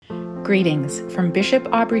Greetings from Bishop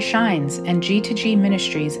Aubrey Shines and G2G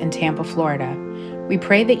Ministries in Tampa, Florida. We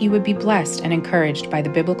pray that you would be blessed and encouraged by the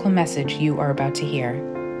biblical message you are about to hear.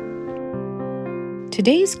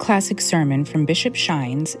 Today's classic sermon from Bishop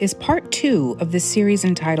Shines is part 2 of the series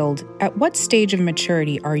entitled, At What Stage of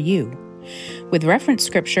Maturity Are You? With reference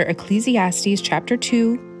scripture Ecclesiastes chapter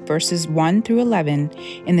 2, verses 1 through 11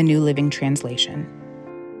 in the New Living Translation.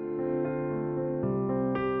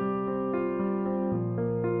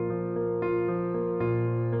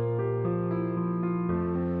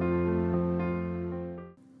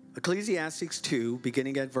 Ecclesiastes 2,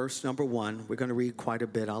 beginning at verse number 1. We're going to read quite a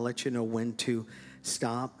bit. I'll let you know when to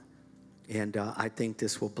stop. And I think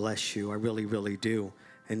this will bless you. I really, really do.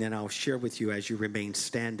 And then I'll share with you as you remain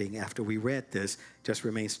standing. After we read this, just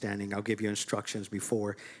remain standing. I'll give you instructions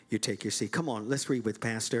before you take your seat. Come on, let's read with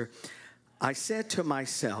Pastor. I said to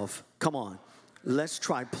myself, come on, let's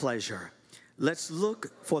try pleasure. Let's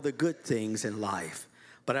look for the good things in life.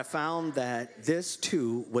 But I found that this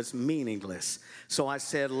too was meaningless. So I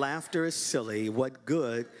said, laughter is silly. What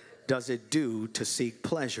good does it do to seek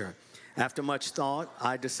pleasure? After much thought,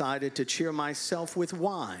 I decided to cheer myself with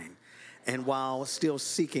wine. And while still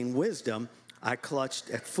seeking wisdom, I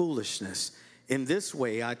clutched at foolishness. In this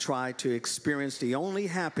way, I tried to experience the only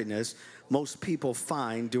happiness most people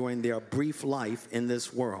find during their brief life in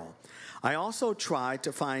this world. I also tried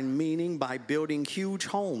to find meaning by building huge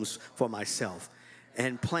homes for myself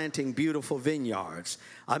and planting beautiful vineyards.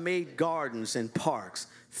 I made gardens and parks,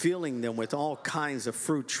 filling them with all kinds of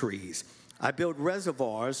fruit trees. I built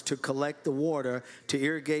reservoirs to collect the water to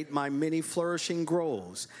irrigate my many flourishing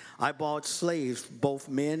groves. I bought slaves, both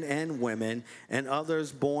men and women, and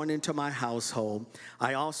others born into my household.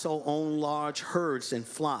 I also owned large herds and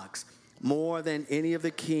flocks, more than any of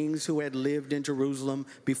the kings who had lived in Jerusalem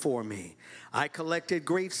before me. I collected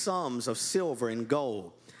great sums of silver and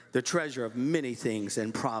gold, the treasure of many things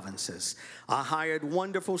and provinces. I hired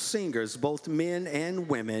wonderful singers, both men and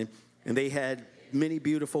women, and they had many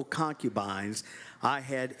beautiful concubines. I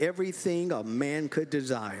had everything a man could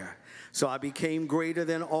desire. So I became greater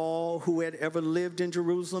than all who had ever lived in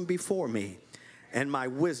Jerusalem before me, and my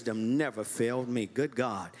wisdom never failed me. Good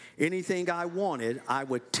God. Anything I wanted, I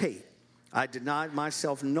would take. I denied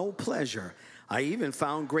myself no pleasure. I even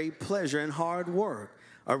found great pleasure in hard work,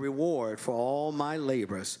 a reward for all my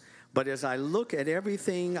labors. But as I look at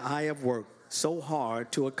everything I have worked so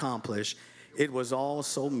hard to accomplish, it was all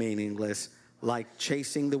so meaningless, like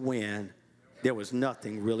chasing the wind. There was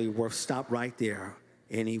nothing really worth. Stop right there,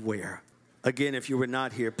 anywhere. Again, if you were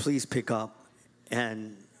not here, please pick up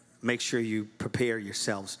and make sure you prepare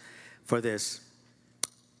yourselves for this.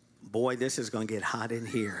 Boy, this is going to get hot in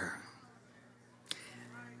here,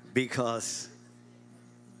 because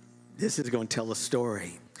this is going to tell a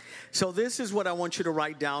story. So this is what I want you to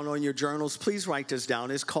write down on your journals. Please write this down.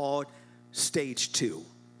 It's called Stage 2.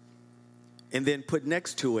 And then put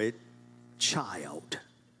next to it, child.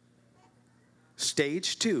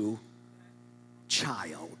 Stage 2,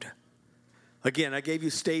 child. Again, I gave you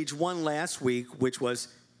stage 1 last week, which was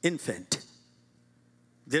infant.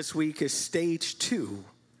 This week is stage 2,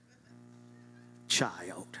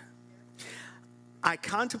 child. I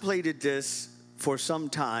contemplated this for some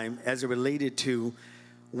time as it related to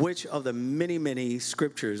which of the many, many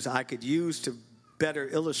scriptures I could use to better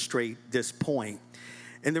illustrate this point.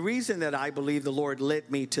 And the reason that I believe the Lord led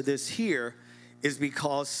me to this here is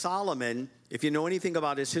because Solomon, if you know anything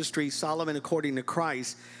about his history, Solomon, according to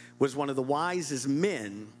Christ, was one of the wisest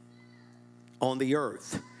men on the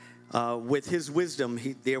earth. With his wisdom,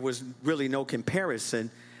 there was really no comparison,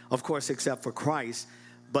 of course, except for Christ.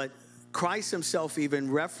 But Christ himself even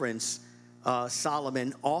referenced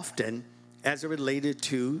Solomon often as it related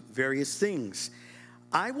to various things.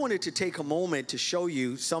 I wanted to take a moment to show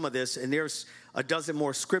you some of this, and there's a dozen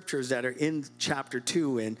more scriptures that are in chapter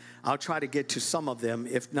 2, and I'll try to get to some of them.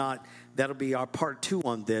 If not, that'll be our part 2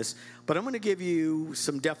 on this. But I'm going to give you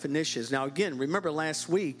some definitions. Now, again, remember last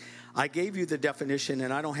week, I gave you the definition,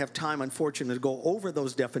 and I don't have time, unfortunately, to go over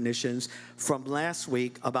those definitions from last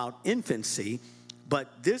week about infancy.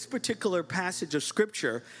 But this particular passage of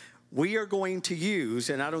scripture we are going to use,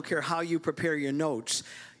 and I don't care how you prepare your notes,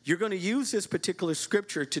 you're going to use this particular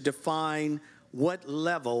scripture to define what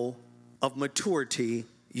level of maturity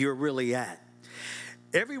you're really at.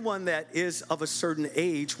 Everyone that is of a certain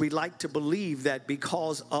age, we like to believe that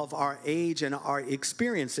because of our age and our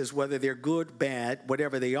experiences, whether they're good, bad,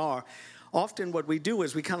 whatever they are, often what we do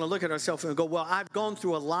is we kind of look at ourselves and go, well, I've gone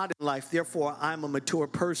through a lot in life, therefore I'm a mature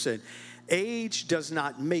person. Age does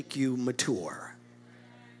not make you mature.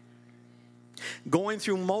 Going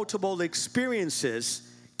through multiple experiences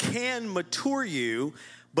can mature you,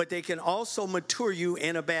 but they can also mature you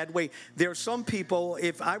in a bad way. There are some people,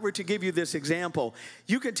 if I were to give you this example,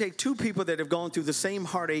 you can take two people that have gone through the same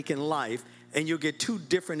heartache in life, and you'll get two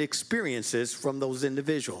different experiences from those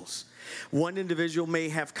individuals. One individual may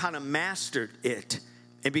have kind of mastered it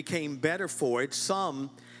and became better for it. Some,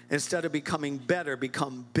 instead of becoming better,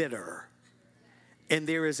 become bitter. And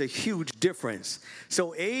there is a huge difference.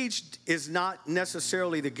 So age is not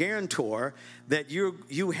necessarily the guarantor that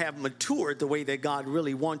you have matured the way that God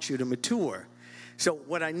really wants you to mature. So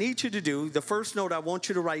what I need you to do, the first note I want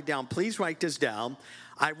you to write down, please write this down.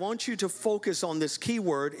 I want you to focus on this key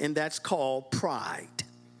word, and that's called pride.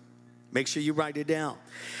 Make sure you write it down.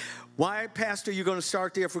 Why, Pastor, you're going to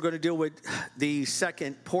start there if we're going to deal with the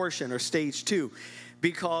second portion or stage 2?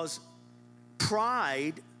 Because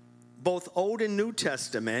pride, both Old and New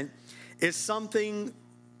Testament, is something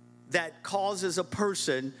that causes a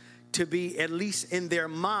person to be, at least in their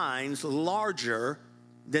minds, larger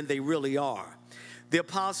than they really are. The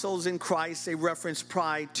apostles in Christ, they reference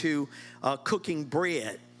pride to cooking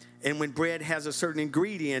bread. And when bread has a certain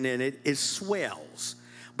ingredient in it, it swells.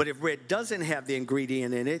 But if bread doesn't have the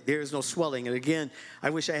ingredient in it, there is no swelling. And again, I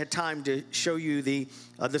wish I had time to show you the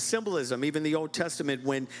symbolism, even the Old Testament,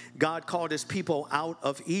 when God called his people out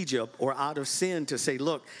of Egypt or out of sin to say,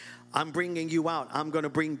 look, I'm bringing you out. I'm going to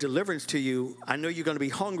bring deliverance to you. I know you're going to be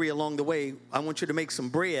hungry along the way. I want you to make some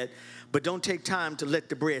bread, but don't take time to let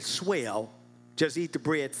the bread swell. Just eat the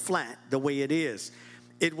bread flat the way it is.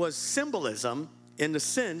 It was symbolism in the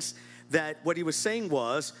sense that what he was saying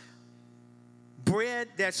was, bread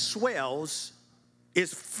that swells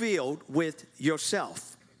is filled with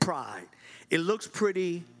yourself, pride. It looks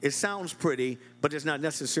pretty, it sounds pretty, but it's not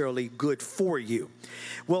necessarily good for you.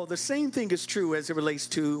 Well, the same thing is true as it relates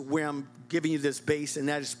to where I'm giving you this base, and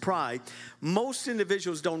that is pride. Most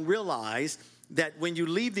individuals don't realize that when you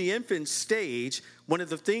leave the infant stage, one of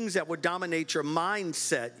the things that would dominate your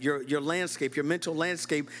mindset, your landscape, your mental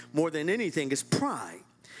landscape more than anything is pride.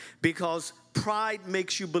 Because pride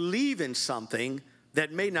makes you believe in something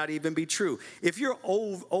that may not even be true. If you're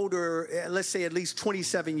older, let's say at least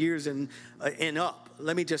 27 years and up,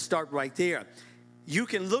 let me just start right there. You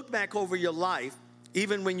can look back over your life,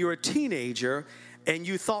 even when you were a teenager, and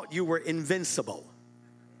you thought you were invincible.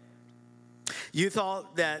 You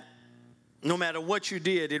thought that no matter what you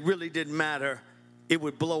did, it really didn't matter. It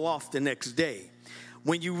would blow off the next day.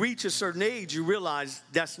 When you reach a certain age, you realize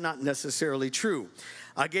that's not necessarily true.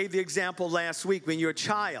 I gave the example last week. When you're a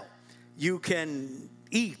child, you can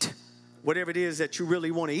eat whatever it is that you really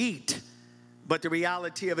want to eat. But the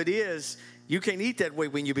reality of it is, you can't eat that way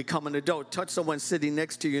when you become an adult. Touch someone sitting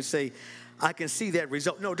next to you and say, I can see that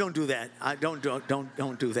result. No, don't do that.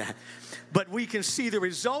 Don't do that. But we can see the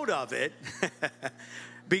result of it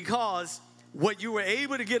because what you were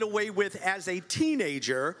able to get away with as a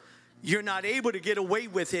teenager, you're not able to get away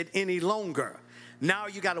with it any longer. Now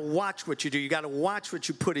you got to watch what you do. You got to watch what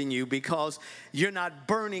you put in you because you're not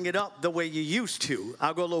burning it up the way you used to.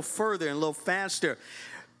 I'll go a little further and a little faster.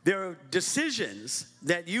 There are decisions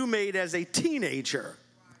that you made as a teenager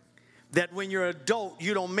that when you're an adult,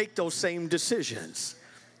 you don't make those same decisions.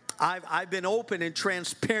 I've been open and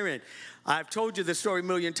transparent. I've told you this story a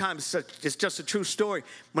million times. It's just a true story.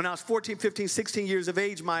 When I was 14, 15, 16 years of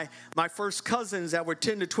age, my first cousins that were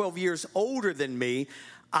 10 to 12 years older than me,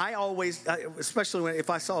 I always, especially if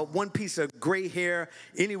I saw one piece of gray hair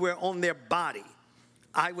anywhere on their body,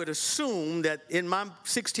 I would assume that in my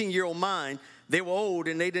 16-year-old mind, they were old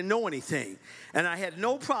and they didn't know anything. And I had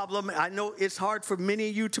no problem. I know it's hard for many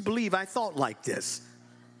of you to believe I thought like this.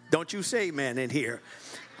 Don't you say amen in here.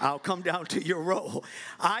 I'll come down to your role.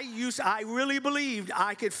 I really believed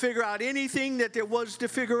I could figure out anything that there was to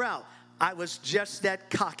figure out. I was just that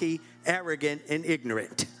cocky, arrogant, and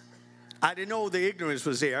ignorant. I didn't know the ignorance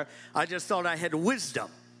was there. I just thought I had wisdom,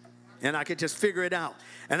 and I could just figure it out.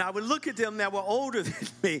 And I would look at them that were older than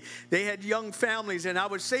me. They had young families, and I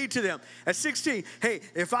would say to them at 16, hey,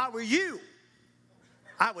 if I were you,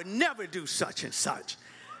 I would never do such and such.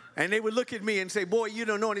 And they would look at me and say, boy, you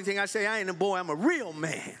don't know anything. I say, I ain't a boy, I'm a real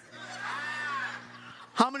man.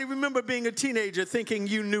 How many remember being a teenager thinking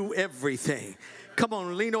you knew everything? Come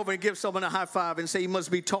on, lean over and give someone a high five and say, he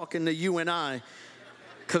must be talking to you and I.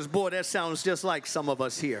 Because, boy, that sounds just like some of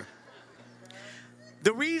us here.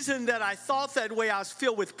 The reason that I thought that way, I was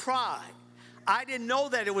filled with pride. I didn't know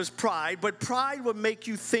that it was pride, but pride would make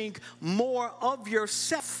you think more of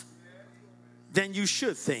yourself than you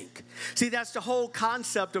should think. See, that's the whole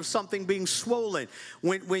concept of something being swollen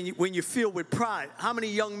when you feel with pride. How many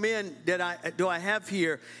young men do I have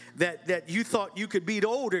here that you thought you could beat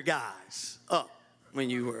older guys up when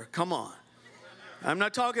you were? Come on. I'm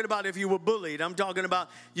not talking about if you were bullied. I'm talking about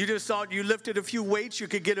you just thought you lifted a few weights, you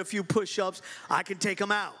could get a few push-ups. I can take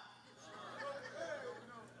them out.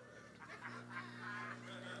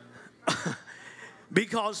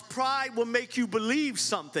 Because pride will make you believe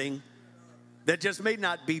something that just may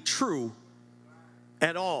not be true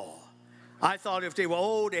at all. I thought if they were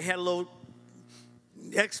old, they had a little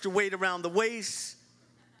extra weight around the waist.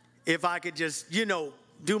 If I could just,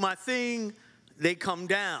 do my thing, they come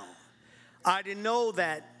down. I didn't know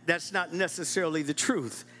that that's not necessarily the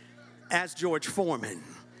truth. Ask George Foreman.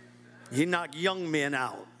 He knocked young men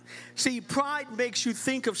out. See, pride makes you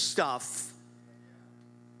think of stuff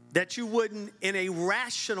that you wouldn't in a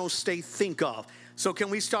rational state think of. So can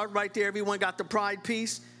we start right there? Everyone got the pride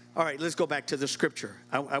piece? All right, let's go back to the scripture.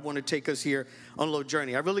 I want to take us here on a little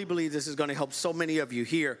journey. I really believe this is going to help so many of you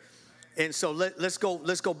here. And so let's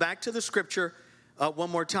go back to the scripture one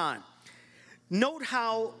more time. Note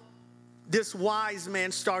how this wise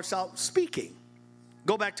man starts out speaking.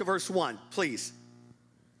 Go back to verse 1, please.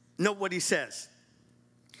 Note what he says.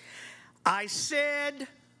 I said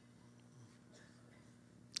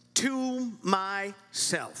to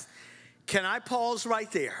myself. Can I pause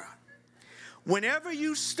right there? Whenever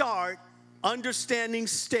you start understanding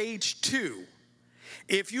stage 2,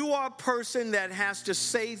 if you are a person that has to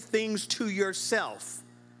say things to yourself,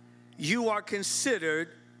 you are considered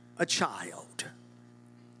a child.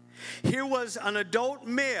 Here was an adult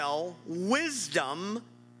male, wisdom,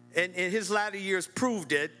 and in his latter years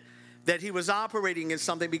proved it, that he was operating in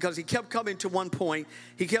something because he kept coming to one point.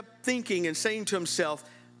 He kept thinking and saying to himself,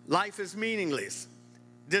 life is meaningless.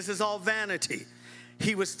 This is all vanity.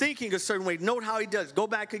 He was thinking a certain way. Note how he does. Go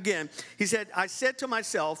back again. He said, I said to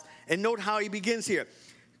myself, and note how he begins here.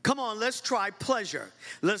 Come on, let's try pleasure.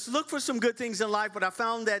 Let's look for some good things in life, but I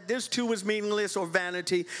found that this too was meaningless or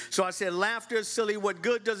vanity. So I said, laughter is silly. What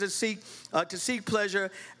good does it seek to seek pleasure?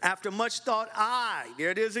 After much thought, there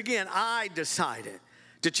it is again, I decided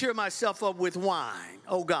to cheer myself up with wine.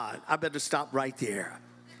 Oh God, I better stop right there.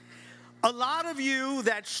 A lot of you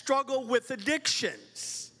that struggle with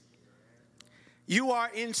addictions, you are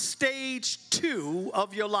in stage 2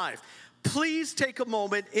 of your life. Please take a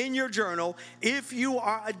moment in your journal. If you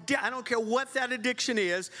are, I don't care what that addiction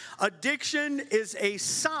is a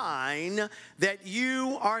sign that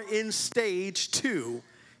you are in stage 2.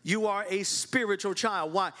 You are a spiritual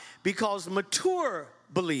child. Why? Because mature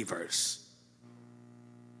believers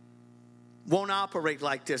won't operate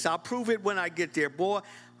like this. I'll prove it when I get there. Boy,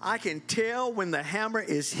 I can tell when the hammer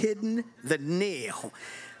is hitting the nail.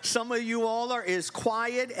 Some of you all are as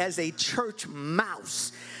quiet as a church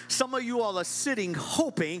mouse. Some of you all are sitting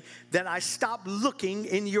hoping that I stop looking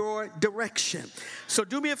in your direction. So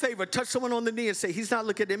do me a favor, touch someone on the knee and say, he's not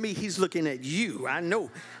looking at me, he's looking at you. I know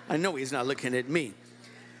he's not looking at me.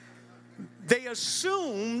 He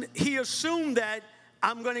assumed that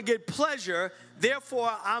I'm going to get pleasure,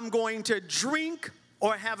 therefore I'm going to drink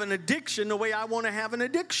or have an addiction the way I want to have an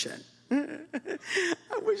addiction.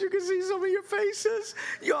 I wish you could see some of your faces.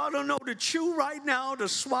 Y'all don't know to chew right now, to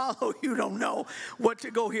swallow. You don't know what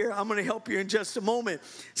to go here. I'm going to help you in just a moment.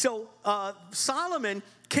 So Solomon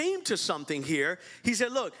came to something here. He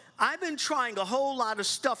said, look, I've been trying a whole lot of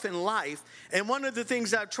stuff in life, and one of the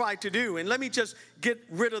things I've tried to do, and let me just get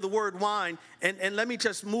rid of the word wine, and let me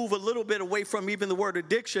just move a little bit away from even the word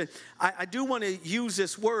addiction. I do want to use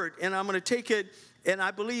this word, and I'm going to take it, and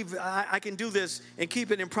I believe I can do this and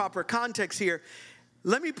keep it in proper context here.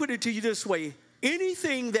 Let me put it to you this way.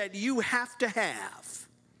 Anything that you have to have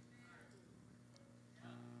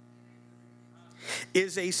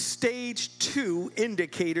is a stage 2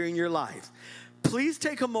 indicator in your life. Please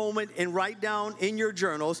take a moment and write down in your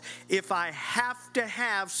journals, if I have to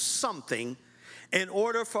have something in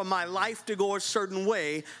order for my life to go a certain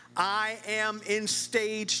way, I am in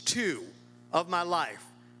stage 2 of my life.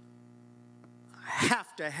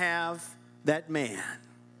 Have to have that man.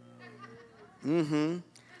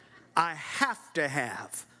 I have to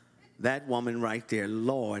have that woman right there.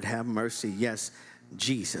 Lord, have mercy. Yes,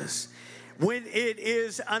 Jesus. When it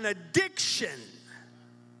is an addiction,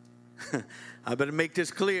 I better make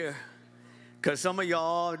this clear, because some of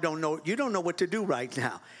y'all don't know. You don't know what to do right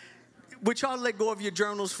now. Would y'all let go of your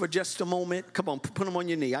journals for just a moment? Come on, put them on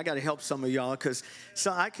your knee. I got to help some of y'all, because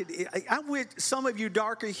I'm with some of you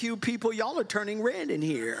darker hue people. Y'all are turning red in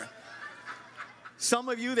here. Some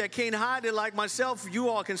of you that can't hide it like myself, you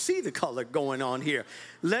all can see the color going on here.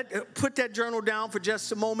 Put that journal down for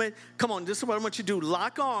just a moment. Come on, this is what I want you to do.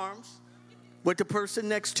 Lock arms with the person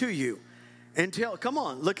next to you. And come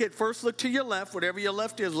on, look to your left, whatever your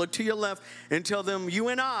left is, look to your left and tell them, you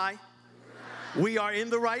and I, we are in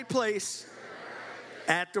the right place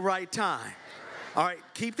at the right time. All right,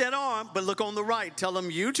 keep that arm, but look on the right. Tell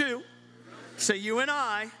them you too. Say you and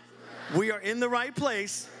I, we are in the right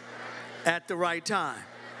place at the right time.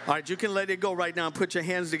 All right, you can let it go right now and put your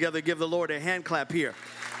hands together. Give the Lord a hand clap here.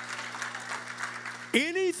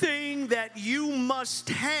 Anything that you must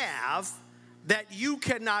have that you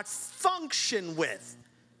cannot function with.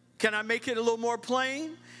 Can I make it a little more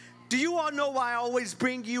plain? Do you all know why I always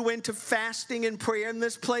bring you into fasting and prayer in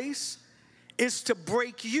this place? It's to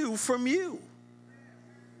break you from you.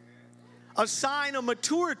 A sign of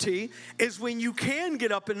maturity is when you can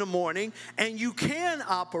get up in the morning and you can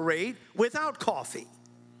operate without coffee.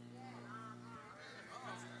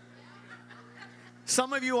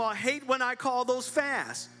 Some of you all hate when I call those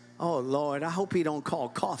fasts. Oh, Lord, I hope he don't call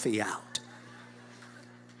coffee out.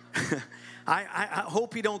 I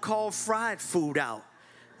hope he don't call fried food out.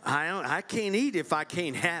 I can't eat if I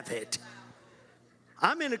can't have it.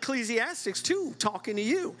 I'm in Ecclesiastes 2 talking to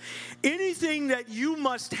you. Anything that you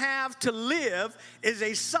must have to live is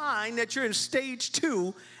a sign that you're in stage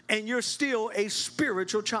 2 and you're still a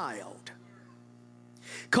spiritual child.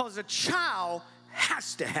 Because a child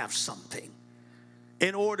has to have something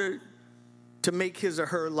in order to make his or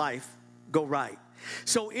her life go right.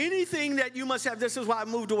 So anything that you must have, this is why I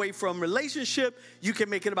moved away from relationship. You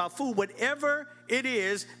can make it about food, whatever it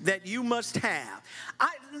is that you must have.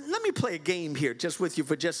 Let me play a game here just with you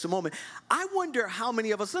for just a moment. I wonder how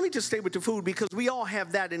many of us, let me just stay with the food because we all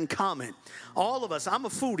have that in common. All of us, I'm a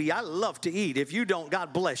foodie. I love to eat. If you don't,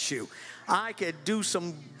 God bless you. I could do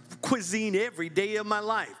some cuisine every day of my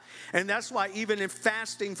life. And that's why even in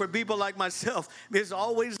fasting for people like myself, there's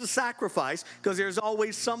always a sacrifice because there's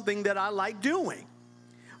always something that I like doing.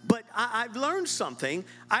 But I've learned something.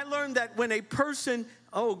 I learned that when a person,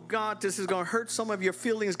 oh God, this is going to hurt some of your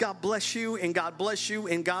feelings. God bless you and God bless you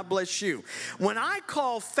and God bless you. When I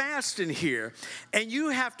call fasting here and you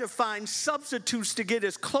have to find substitutes to get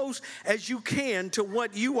as close as you can to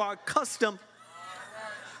what you are accustomed,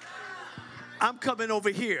 I'm coming over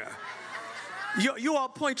here. You all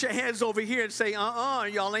point your hands over here and say,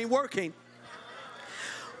 y'all ain't working.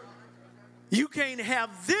 You can't have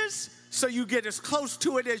this, so you get as close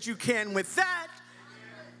to it as you can with that.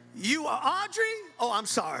 You are Audrey? Oh, I'm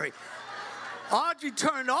sorry. Audrey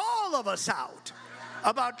turned all of us out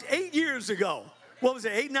about 8 years ago. What was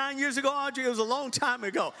it, 8, 9 years ago, Audrey? It was a long time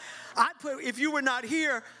ago. If you were not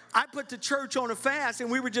here, I put the church on a fast, and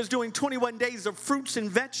we were just doing 21 days of fruits and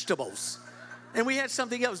vegetables. And we had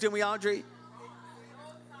something else, didn't we, Audrey?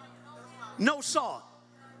 No salt.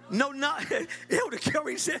 No, Elder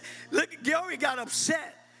Gary said, look, Gary got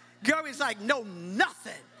upset. Gary's like, no,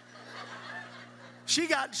 nothing. She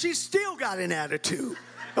still got an attitude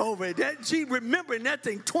over it. She remembered that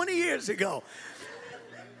thing 20 years ago.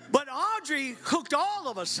 But Audrey hooked all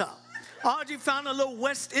of us up. Audrey found a little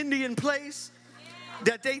West Indian place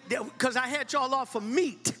because I had y'all off of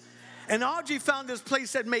meat. And Audrey found this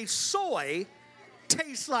place that made soy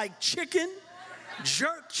taste like chicken,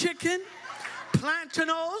 jerk chicken,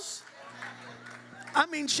 plantanos. I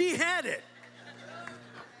mean, she had it.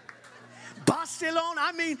 Bastilon.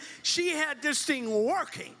 I mean, she had this thing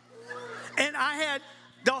working. And I had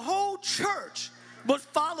the whole church was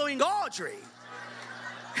following Audrey.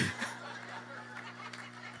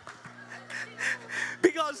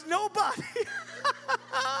 Because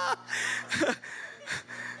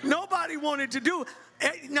nobody wanted to do.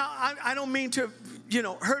 Now, I don't mean to,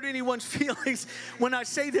 hurt anyone's feelings when I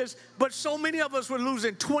say this, but so many of us were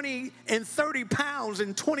losing 20 and 30 pounds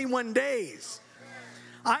in 21 days.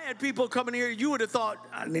 I had people coming here, you would have thought,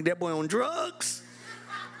 I think that boy on drugs.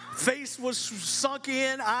 Face was sunk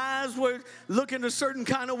in, eyes were looking a certain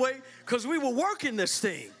kind of way because we were working this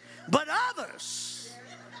thing. But others,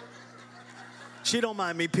 she don't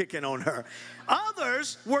mind me picking on her.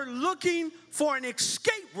 Others were looking for an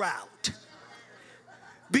escape route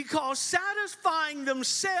because satisfying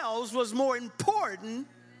themselves was more important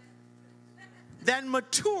than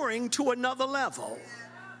maturing to another level.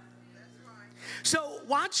 So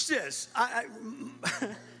watch this.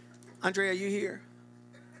 Andrea, are you here?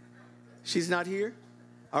 She's not here?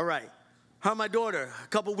 All right. Her and my daughter, a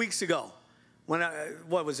couple weeks ago,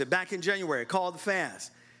 back in January, called the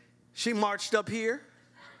fast. She marched up here.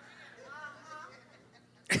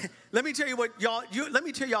 Let me tell you let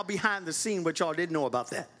me tell y'all behind the scene what y'all didn't know about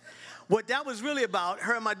that. What that was really about,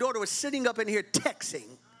 her and my daughter were sitting up in here texting.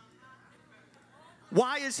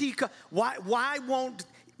 Why won't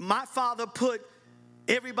my father put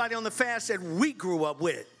everybody on the fast that we grew up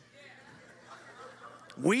with?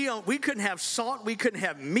 We couldn't have salt, we couldn't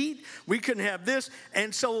have meat, we couldn't have this.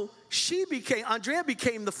 And so Andrea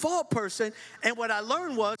became the fall person. And what I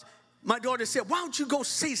learned was, my daughter said, why don't you go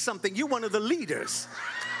say something? You're one of the leaders.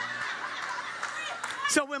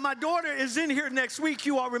 So when my daughter is in here next week,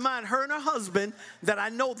 you all remind her and her husband that I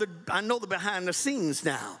know the behind the scenes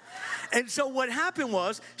now. And so what happened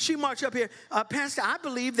was she marched up here, Pastor, I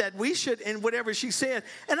believe that we should, and whatever she said,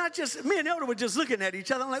 and me and Elder were just looking at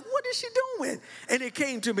each other. I'm like, what is she doing? And it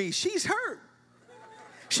came to me, she's hurt.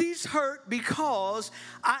 She's hurt because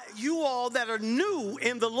you all that are new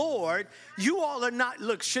in the Lord, you all are not,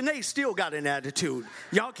 look, Shanae still got an attitude.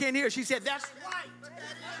 Y'all can't hear. She said, that's right.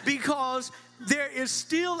 Because there is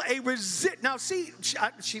still a now see,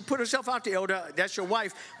 she put herself out there, Elder, that's your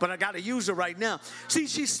wife, but I got to use her right now. See,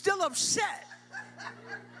 she's still upset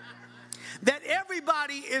that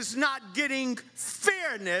everybody is not getting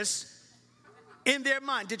fairness in their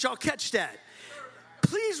mind. Did y'all catch that?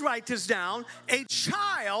 Please write this down. A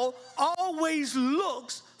child always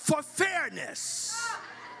looks for fairness.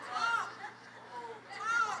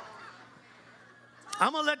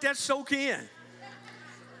 I'm going to let that soak in.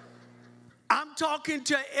 I'm talking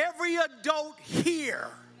to every adult here.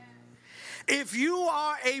 If you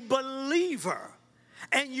are a believer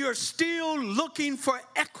and you're still looking for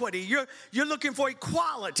equity, you're looking for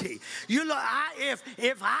equality. You look,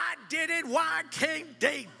 if I did it, why can't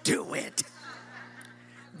they do it?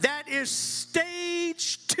 That is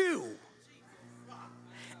stage 2.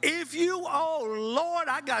 If you, oh Lord,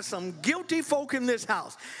 I got some guilty folk in this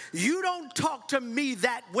house. You don't talk to me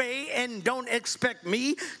that way and don't expect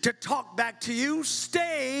me to talk back to you.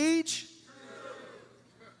 Stage.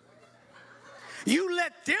 You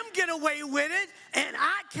let them get away with it and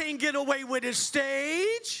I can't get away with it.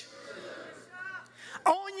 Stage.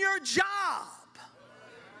 On your job.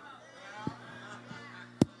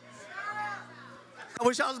 I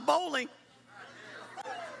wish I was bowling.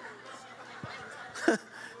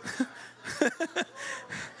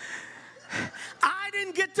 I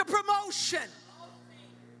didn't get the promotion.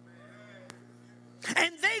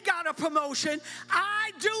 And they got a promotion.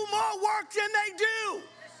 I do more work than they do.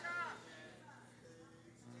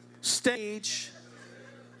 Stage.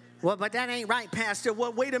 Well, but that ain't right, Pastor.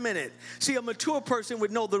 Well, wait a minute. See, a mature person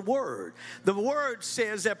would know the word. The word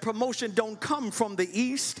says that promotion don't come from the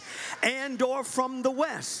east and or from the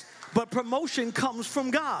west, but promotion comes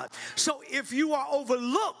from God. So if you are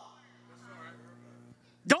overlooked,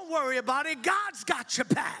 don't worry about it. God's got your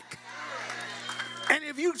back. And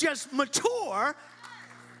if you just mature,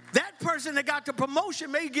 that person that got the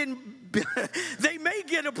promotion may get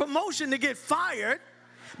a promotion to get fired,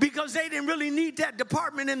 because they didn't really need that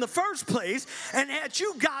department in the first place. And had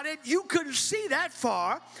you got it, you couldn't see that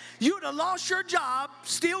far. You'd have lost your job,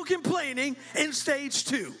 still complaining, in stage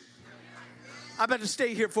 2. I better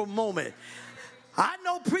stay here for a moment. I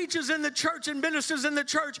know preachers in the church and ministers in the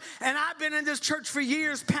church, and I've been in this church for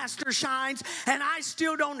years, Pastor Shines, and I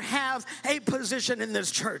still don't have a position in this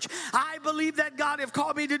church. I believe that God have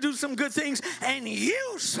called me to do some good things, and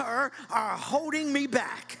you, sir, are holding me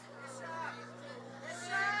back.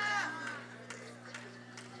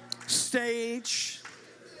 Stage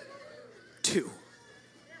 2.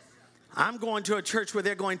 I'm going to a church where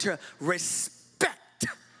they're going to respect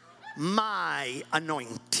my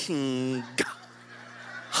anointing.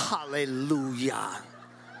 Hallelujah.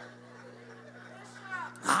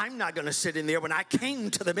 I'm not going to sit in there. When I came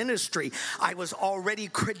to the ministry, I was already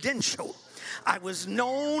credentialed. I was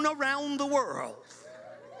known around the world.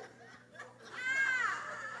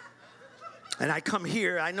 And I come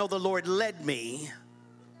here, I know the Lord led me.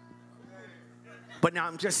 But now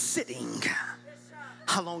I'm just sitting.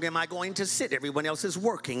 How long am I going to sit? Everyone else is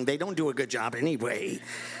working. They don't do a good job anyway.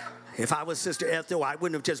 If I was Sister Ethel, I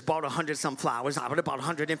wouldn't have just bought 100-some flowers. I would have bought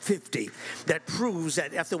 150. That proves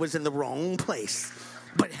that Ethel was in the wrong place.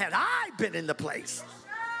 But had I been in the place,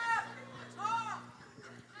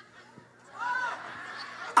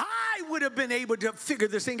 I would have been able to figure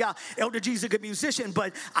this thing out. Elder G's a good musician,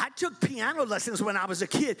 but I took piano lessons when I was a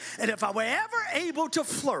kid. And if I were ever able to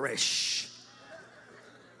flourish,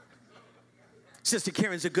 Sister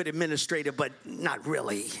Karen's a good administrator, but not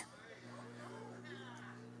really.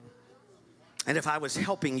 And if I was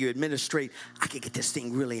helping you administrate, I could get this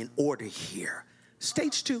thing really in order here.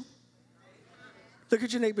 Stage 2. Look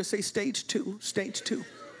at your neighbor and say, stage 2, stage 2.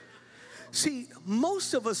 See,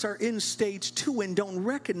 most of us are in stage 2 and don't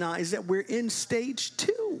recognize that we're in stage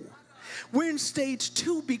 2. We're in stage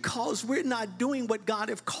 2 because we're not doing what God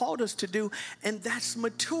has called us to do, and that's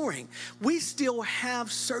maturing. We still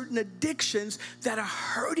have certain addictions that are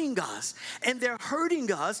hurting us, and they're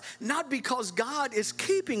hurting us not because God is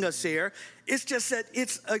keeping us there. It's just that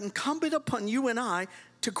it's incumbent upon you and I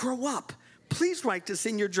to grow up. Please write this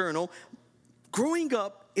in your journal. Growing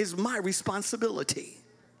up is my responsibility.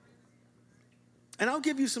 And I'll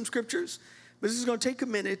give you some scriptures, but this is going to take a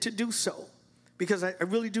minute to do so, because I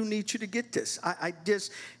really do need you to get this.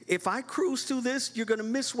 If I cruise through this, you're going to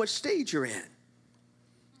miss what stage you're in.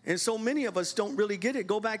 And so many of us don't really get it.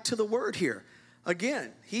 Go back to the word here.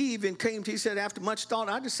 Again, he said, after much thought,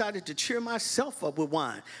 I decided to cheer myself up with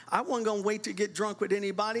wine. I wasn't going to wait to get drunk with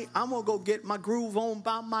anybody. I'm going to go get my groove on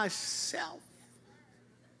by myself.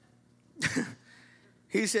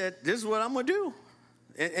 He said, this is what I'm going to do.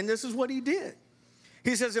 And this is what he did.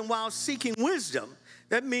 He says, and while seeking wisdom,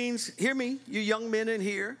 that means, hear me, you young men in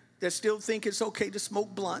here that still think it's okay to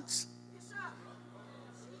smoke blunts.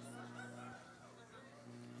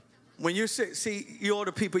 When you see, you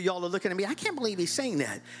older people, y'all are looking at me, I can't believe he's saying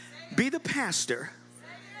that. Be the pastor,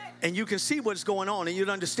 and you can see what's going on, and you'll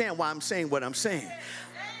understand why I'm saying what I'm saying.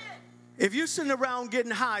 If you're sitting around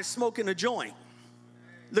getting high, smoking a joint,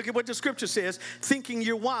 look at what the scripture says, thinking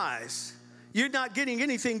you're wise, you're not getting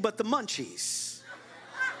anything but the munchies.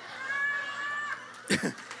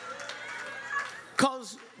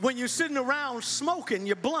 Because when you're sitting around smoking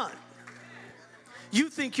your blunt, you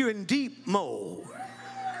think you're in deep mode.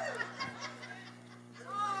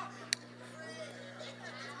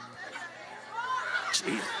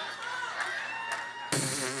 Jeez.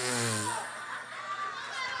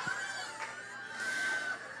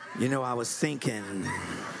 You know, I was thinking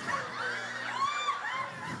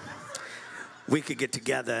we could get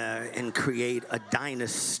together and create a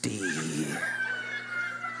dynasty.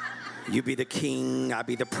 You be the king, I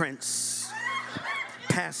be the prince.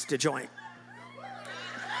 Pass the joint.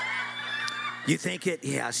 You think it?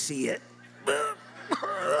 Yeah, I see it. God,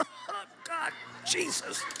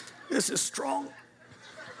 Jesus, this is strong.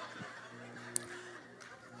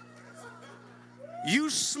 You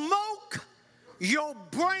smoke your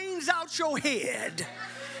brains out your head.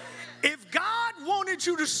 If God wanted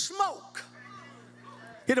you to smoke,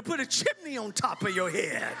 he'd have put a chimney on top of your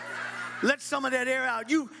head. Let some of that air out.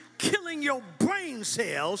 You killing your brain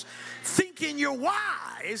cells, thinking you're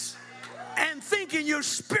wise and thinking you're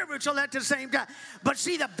spiritual at the same time. But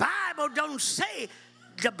see, the Bible don't say,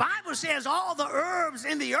 the Bible says all the herbs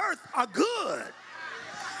in the earth are good.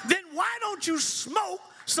 Then why don't you smoke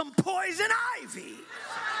some poison ivy?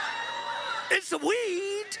 It's a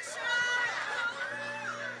weed.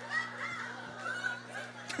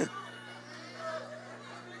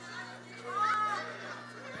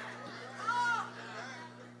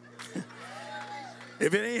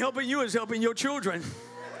 If it ain't helping you, it's helping your children.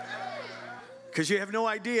 Because you have no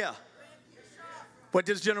idea what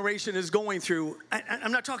this generation is going through.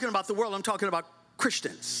 I'm not talking about the world. I'm talking about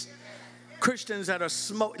Christians. Christians that are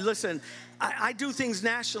smoking. Listen, I do things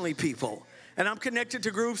nationally, people. And I'm connected to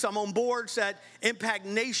groups. I'm on boards that impact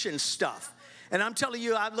nation stuff. And I'm telling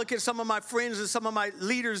you, I look at some of my friends and some of my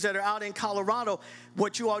leaders that are out in Colorado.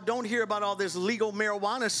 What you all don't hear about all this legal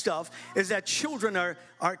marijuana stuff is that children are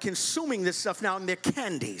consuming this stuff now in their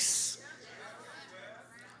candies.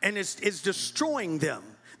 And it's destroying them.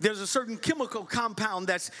 There's a certain chemical compound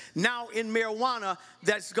that's now in marijuana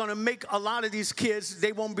that's going to make a lot of these kids,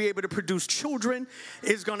 they won't be able to produce children.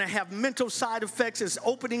 It's going to have mental side effects. It's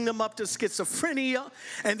opening them up to schizophrenia.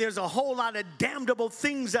 And there's a whole lot of damnable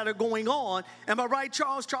things that are going on. Am I right,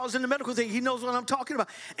 Charles? Charles in the medical thing, he knows what I'm talking about.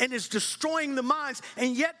 And it's destroying the minds.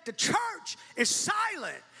 And yet the church is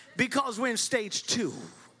silent because we're in stage 2.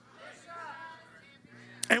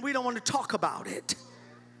 And we don't want to talk about it.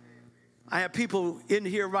 I have people in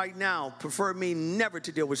here right now prefer me never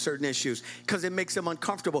to deal with certain issues because it makes them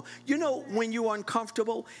uncomfortable. You know, when you're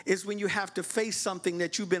uncomfortable is when you have to face something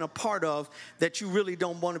that you've been a part of that you really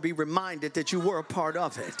don't want to be reminded that you were a part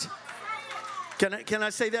of it. Can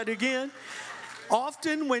I say that again?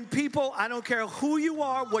 Often when people, I don't care who you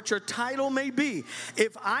are, what your title may be,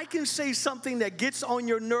 if I can say something that gets on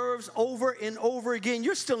your nerves over and over again,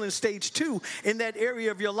 you're still in stage 2 in that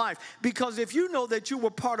area of your life. Because if you know that you were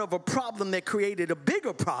part of a problem that created a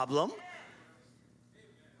bigger problem,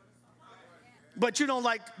 but you don't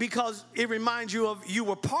like, because it reminds you of you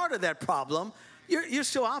were part of that problem, you're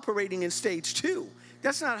still operating in stage 2.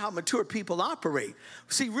 That's not how mature people operate.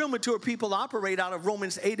 See, real mature people operate out of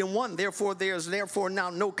Romans 8:1. Therefore, there's now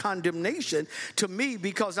no condemnation to me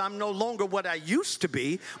because I'm no longer what I used to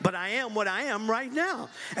be, but I am what I am right now.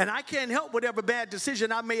 And I can't help whatever bad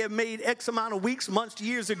decision I may have made X amount of weeks, months,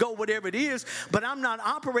 years ago, whatever it is, but I'm not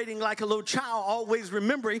operating like a little child, always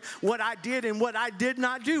remembering what I did and what I did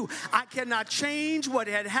not do. I cannot change what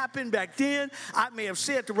had happened back then. I may have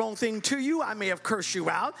said the wrong thing to you. I may have cursed you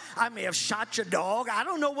out. I may have shot your dog. I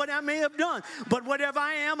don't know what I may have done, but whatever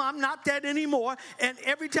I am, I'm not that anymore. And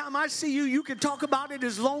every time I see you, you can talk about it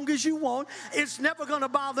as long as you want. It's never going to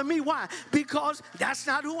bother me. Why? Because that's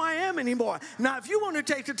not who I am anymore. Now, if you want to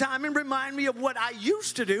take the time and remind me of what I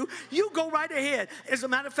used to do, you go right ahead. As a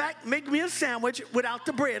matter of fact, make me a sandwich without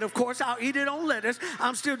the bread. Of course, I'll eat it on lettuce.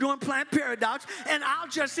 I'm still doing plant paradox, and I'll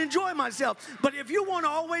just enjoy myself. But if you want to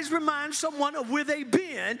always remind someone of where they've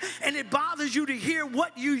been, and it bothers you to hear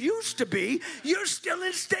what you used to be, you're still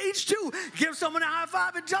in stage 2. Give someone a high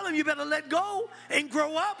five and tell them you better let go and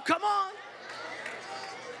grow up. Come on.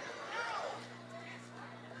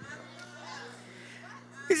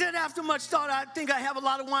 He said, after much thought, I think I have a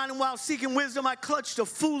lot of wine, and while seeking wisdom, I clutched to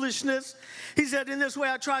foolishness. He said, in this way,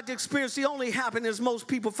 I tried to experience the only happiness most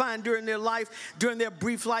people find during their life, during their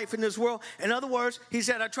brief life in this world. In other words, he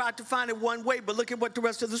said, I tried to find it one way, but look at what the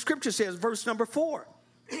rest of the scripture says, verse number 4.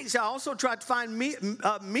 He said, I also tried to find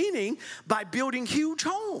meaning by building huge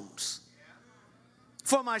homes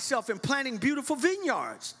for myself and planting beautiful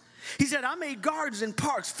vineyards. He said, I made gardens and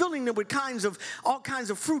parks, filling them with all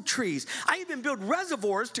kinds of fruit trees. I even built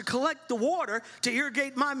reservoirs to collect the water to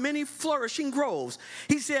irrigate my many flourishing groves.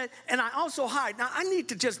 He said, and I also hide. Now, I need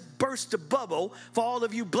to just burst a bubble for all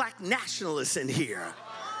of you black nationalists in here.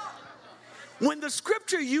 When the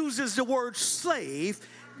scripture uses the word slave,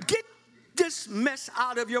 get this mess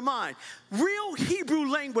out of your mind. Real Hebrew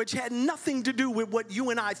language had nothing to do with what you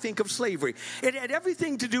and I think of slavery. It had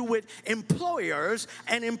everything to do with employers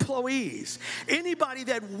and employees. Anybody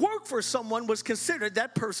that worked for someone was considered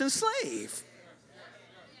that person's slave.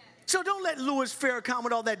 So don't let Louis Farrakhan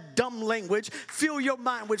with all that dumb language fill your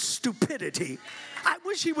mind with stupidity. I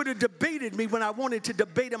wish he would have debated me when I wanted to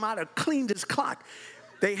debate him. I'd have cleaned his clock.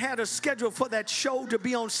 They had a schedule for that show to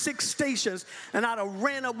be on 6 stations, and I'd have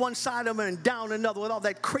ran up one side of them and down another with all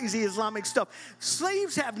that crazy Islamic stuff.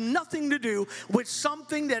 Slaves have nothing to do with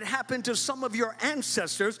something that happened to some of your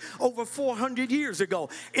ancestors over 400 years ago.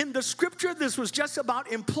 In the scripture, this was just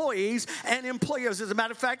about employees and employers. As a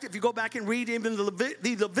matter of fact, if you go back and read even the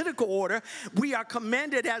Levitical order, we are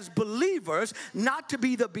commanded as believers not to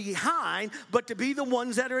be the behind, but to be the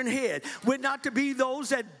ones that are in head. We're not to be those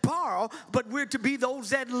that borrow, but we're to be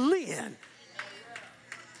those that lend.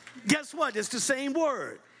 Guess what? It's the same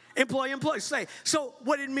word. Employee, slave. So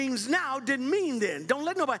what it means now didn't mean then. Don't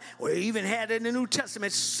let nobody, well, it even had it in the New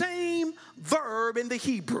Testament. Same verb in the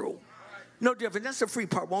Hebrew. No different. That's the free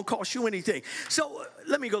part. Won't cost you anything. So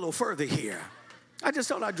let me go a little further here. I just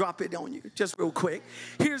thought I'd drop it on you just real quick.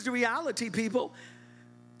 Here's the reality, people.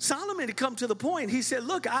 Solomon had come to the point. He said,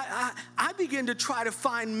 look, I begin to try to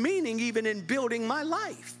find meaning even in building my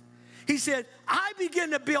life. He said, I began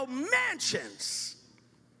to build mansions.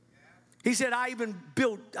 He said,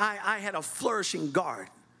 I had a flourishing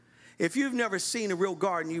garden. If you've never seen a real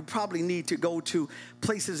garden, you probably need to go to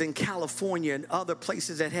places in California and other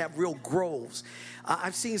places that have real groves.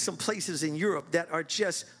 I've seen some places in Europe that are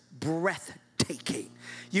just breathtaking.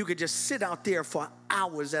 You could just sit out there for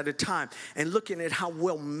hours at a time and looking at how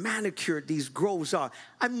well manicured these groves are.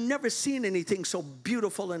 I've never seen anything so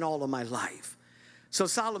beautiful in all of my life. So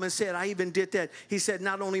Solomon said, I even did that. He said,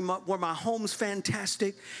 not only were my homes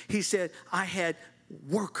fantastic, he said, I had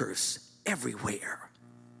workers everywhere.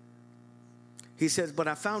 He says, but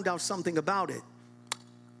I found out something about it.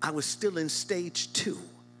 I was still in stage 2.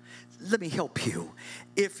 Let me help you.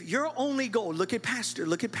 If your only goal, look at pastor.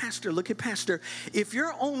 If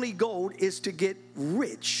your only goal is to get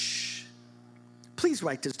rich, please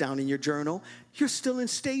write this down in your journal. You're still in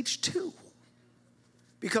stage 2.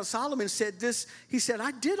 Because Solomon said this, he said,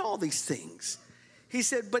 I did all these things. He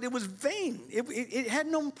said, but it was vain. It had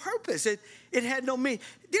no purpose. It had no meaning.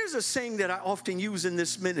 There's a saying that I often use in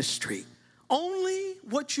this ministry. Only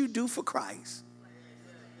what you do for Christ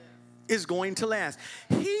is going to last.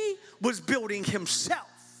 He was building himself.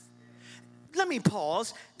 Let me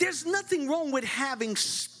pause. There's nothing wrong with having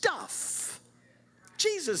stuff.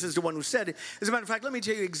 Jesus is the one who said it. As a matter of fact, let me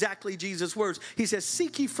tell you exactly Jesus' words. He says,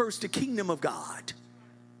 seek ye first the kingdom of God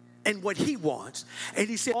and what he wants. And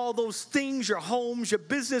he said, all those things, your homes, your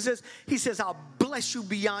businesses, he says, I'll bless you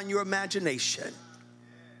beyond your imagination.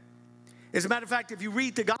 As a matter of fact, if you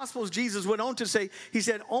read the Gospels, Jesus went on to say, he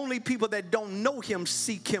said, only people that don't know him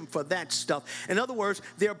seek him for that stuff. In other words,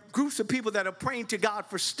 there are groups of people that are praying to God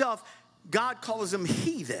for stuff. God calls them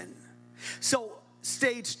heathen. So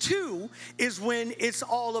stage 2 is when it's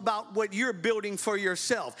all about what you're building for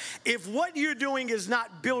yourself. If what you're doing is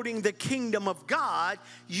not building the kingdom of God,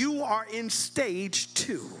 you are in stage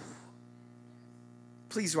 2.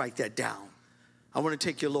 Please write that down. I want to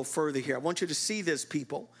take you a little further here. I want you to see this,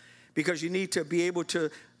 people, because you need to be able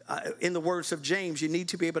to in the words of James, you need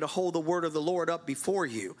to be able to hold the word of the Lord up before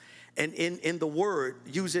you. And in the word,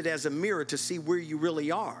 use it as a mirror to see where you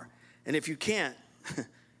really are. And if you can't,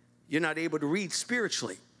 you're not able to read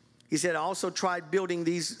spiritually. He said, I also tried building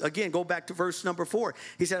these, again, go back to verse number 4.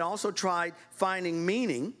 He said, I also tried finding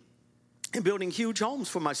meaning and building huge homes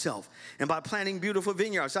for myself. And by planting beautiful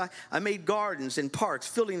vineyards, I made gardens and parks,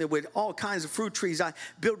 filling them with all kinds of fruit trees. I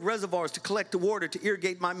built reservoirs to collect the water to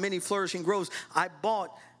irrigate my many flourishing groves. I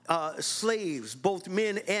bought slaves, both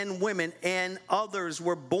men and women, and others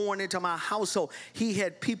were born into my household. He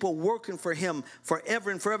had people working for him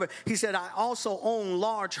forever and forever. He said, I also own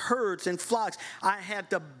large herds and flocks. I had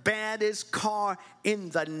the baddest car in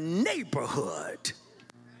the neighborhood.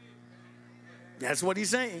 That's what he's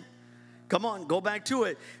saying. Come on, go back to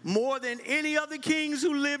it. More than any other kings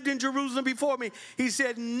who lived in Jerusalem before me. He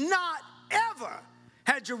said, not ever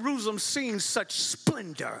had Jerusalem seen such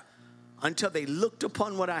splendor until they looked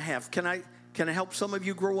upon what I have. Can I help some of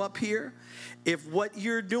you grow up here? If what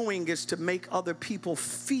you're doing is to make other people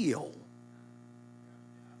feel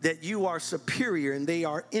that you are superior and they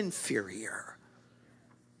are inferior,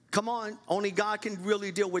 come on, only God can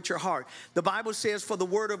really deal with your heart. The Bible says, for the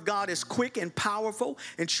word of God is quick and powerful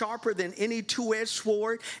and sharper than any two-edged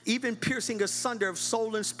sword, even piercing asunder of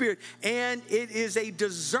soul and spirit, and it is a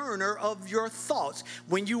discerner of your thoughts.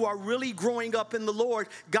 When you are really growing up in the Lord,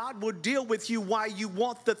 God will deal with you why you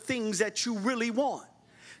want the things that you really want.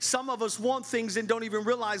 Some of us want things and don't even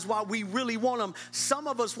realize why we really want them. Some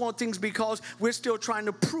of us want things because we're still trying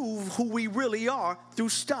to prove who we really are through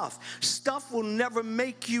stuff. Stuff will never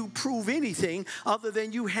make you prove anything other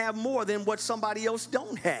than you have more than what somebody else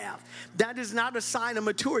don't have. That is not a sign of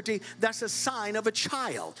maturity. That's a sign of a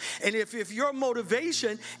child. And if your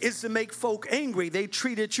motivation is to make folk angry, they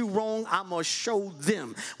treated you wrong, I'm going to show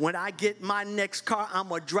them. When I get my next car, I'm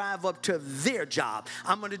going to drive up to their job.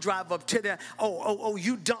 I'm going to drive up to their,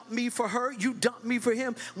 you dumped me for her, you dumped me for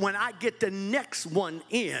him. When I get the next one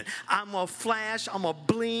in, I'm going to flash, I'm going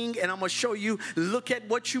to bling, and I'm going to show you, look at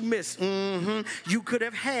what you missed. You could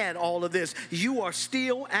have had all of this. You are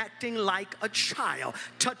still acting like a child.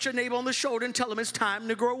 Touch your neighbor on the shoulder and tell them it's time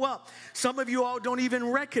to grow up. Some of you all don't even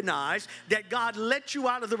recognize that God let you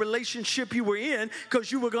out of the relationship you were in because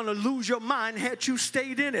you were going to lose your mind had you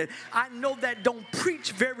stayed in it. I know that don't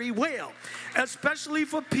preach very well, especially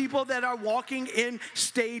for people that are walking in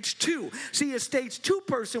stage 2. See, a stage 2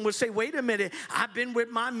 person would say, wait a minute, I've been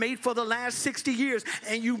with my mate for the last 60 years,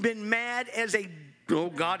 and you've been mad as a, oh,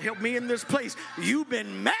 God help me in this place. You've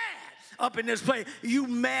been mad up in this place. You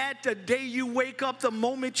mad the day you wake up, the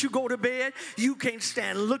moment you go to bed. You can't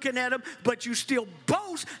stand looking at them, but you still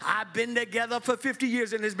boast. I've been together for 50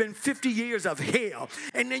 years, and it's been 50 years of hell.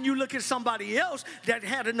 And then you look at somebody else that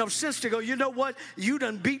had enough sense to go, you know what? You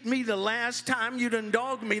done beat me the last time. You done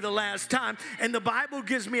dogged me the last time. And the Bible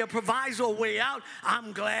gives me a proviso way out.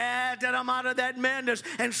 I'm glad that I'm out of that madness.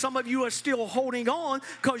 And some of you are still holding on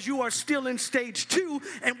because you are still in stage 2.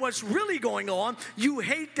 And what's really going on, you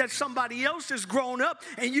hate that somebody else has grown up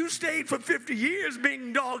and you stayed for 50 years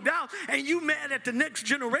being dogged out, and you mad at the next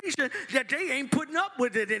generation that they ain't putting up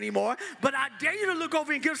with it anymore. But I dare you to look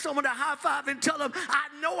over and give someone a high five and tell them, I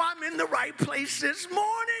know I'm in the right place this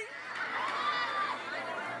morning.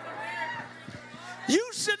 You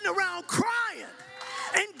sitting around crying,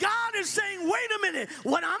 and God is saying, wait a minute,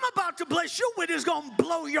 what I'm about to bless you with is going to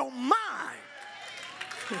blow your mind.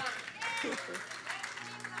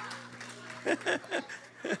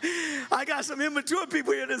 I got some immature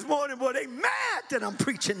people here this morning, boy, they mad that I'm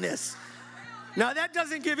preaching this. Now, that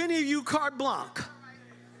doesn't give any of you carte blanche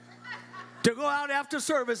to go out after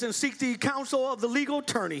service and seek the counsel of the legal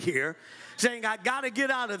attorney here, saying, I got to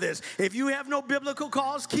get out of this. If you have no biblical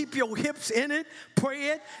cause, keep your hips in it, pray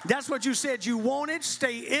it. That's what you said you wanted,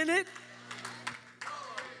 stay in it.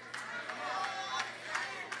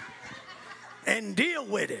 And deal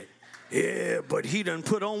with it. Yeah, but he done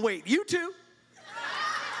put on weight. You too.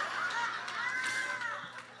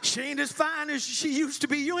 She ain't as fine as she used to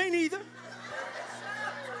be. You ain't either.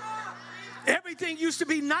 Everything used to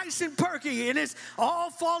be nice and perky, and it's all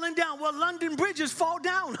falling down. Well, London bridges fall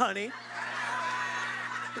down, honey.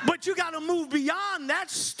 But you got to move beyond that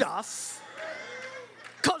stuff,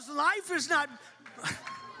 because life is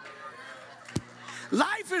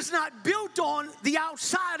not built on the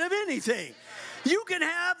outside of anything. You can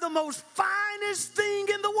have the most finest thing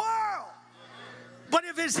in the world, but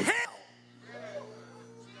if it's hell,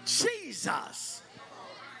 Jesus.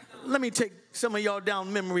 Let me take some of y'all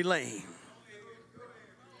down memory lane.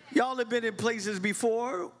 Y'all have been in places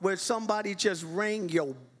before where somebody just rang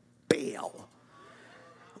your bell,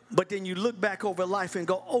 but then you look back over life and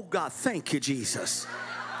go, oh God, thank you, Jesus.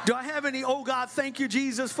 Do I have any, oh God, thank you,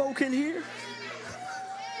 Jesus, folk in here?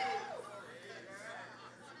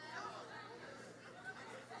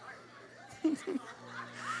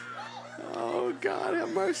 Oh, God,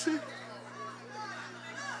 have mercy.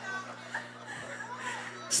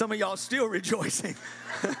 Some of y'all still rejoicing.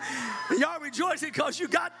 Y'all rejoicing because you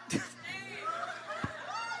got...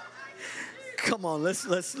 Come on, let's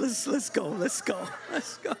go. Let's go.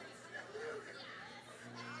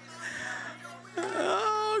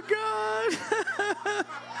 Oh,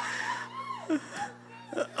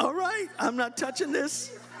 God. All right, I'm not touching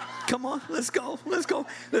this. Come on, let's go. Let's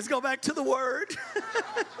go back to the word.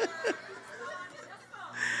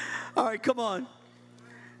 All right, come on.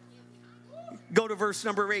 Go to verse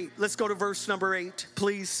number 8. Let's go to verse number 8,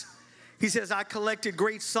 please. He says, I collected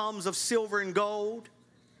great sums of silver and gold,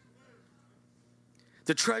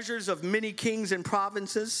 the treasures of many kings and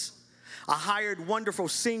provinces. I hired wonderful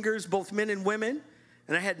singers, both men and women,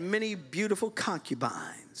 and I had many beautiful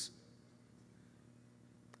concubines.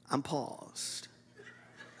 I'm paused.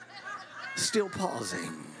 Still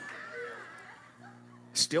pausing.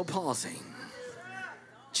 Still pausing.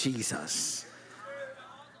 Jesus.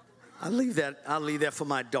 I'll leave that for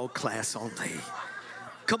my adult class only.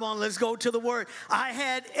 Come on, let's go to the word. I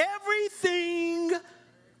had everything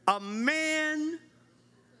a man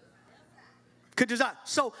could desire.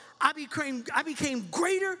 So I became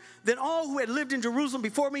greater than all who had lived in Jerusalem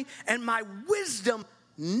before me, and my wisdom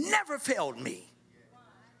never failed me.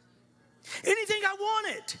 Anything I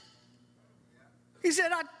wanted, he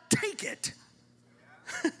said, I'd take it.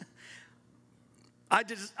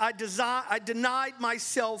 I denied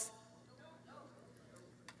myself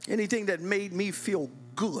anything that made me feel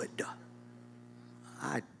good.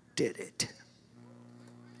 I did it.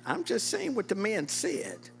 I'm just saying what the man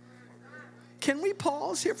said. Can we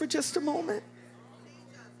pause here for just a moment?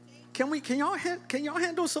 Can y'all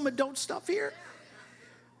handle some adult stuff here?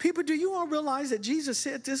 People, do you all realize that Jesus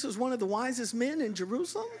said this was one of the wisest men in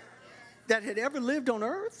Jerusalem that had ever lived on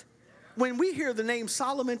earth? When we hear the name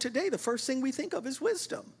Solomon today, the first thing we think of is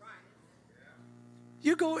wisdom.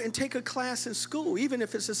 You go and take a class in school, even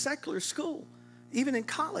if it's a secular school, even in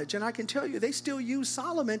college, and I can tell you they still use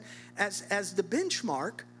Solomon as the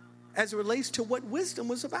benchmark as it relates to what wisdom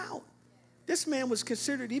was about. This man was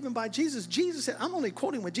considered even by Jesus. Jesus said, I'm only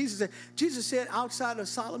quoting what Jesus said. Jesus said, outside of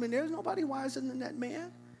Solomon, there's nobody wiser than that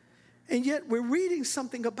man. And yet we're reading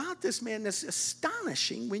something about this man that's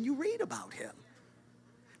astonishing when you read about him.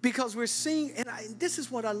 Because we're seeing, and this is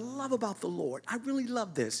what I love about the Lord. I really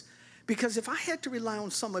love this. Because if I had to rely on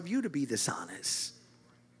some of you to be this honest,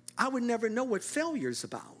 I would never know what failure is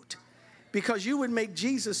about. Because you would make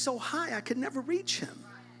Jesus so high I could never reach him.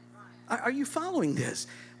 Are you following this?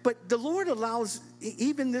 But the Lord allows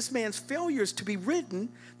even this man's failures to be written.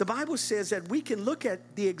 The Bible says that we can look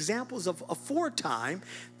at the examples of aforetime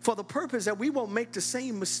for the purpose that we won't make the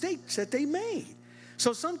same mistakes that they made.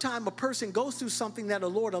 So sometimes a person goes through something that the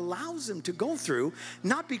Lord allows them to go through,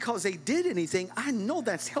 not because they did anything. I know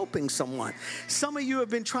that's helping someone. Some of you have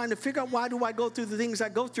been trying to figure out, why do I go through the things I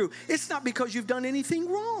go through? It's not because you've done anything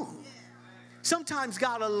wrong. Sometimes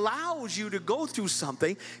God allows you to go through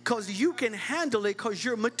something because you can handle it because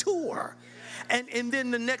you're mature. And then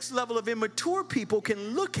the next level of immature people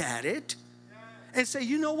can look at it and say,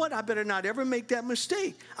 you know what? I better not ever make that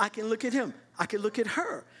mistake. I can look at him. I can look at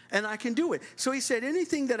her. And I can do it. So he said,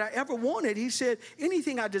 anything that I ever wanted, he said,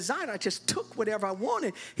 anything I desired, I just took whatever I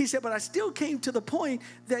wanted. He said, but I still came to the point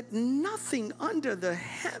that nothing under the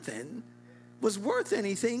heaven was worth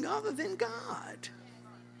anything other than God.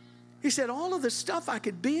 He said, all of the stuff I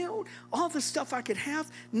could build, all the stuff I could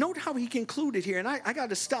have. Note how he concluded here. And I got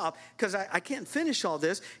to stop because I can't finish all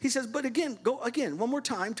this. He says, but again, go again, one more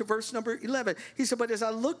time to verse number 11. He said, but as I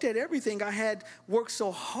looked at everything I had worked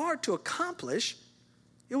so hard to accomplish,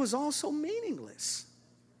 it was all so meaningless.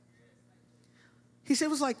 He said it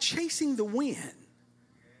was like chasing the wind.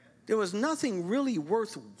 There was nothing really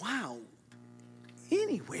worthwhile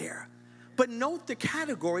anywhere. But note the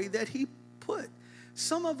category that he put.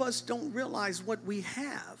 Some of us don't realize what we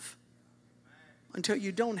have until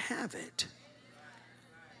you don't have it.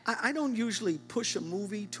 I don't usually push a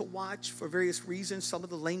movie to watch for various reasons. Some of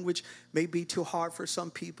the language may be too hard for some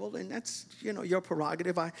people, and that's, your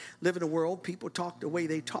prerogative. I live in a world, people talk the way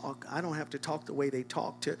they talk. I don't have to talk the way they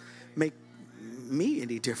talk to make me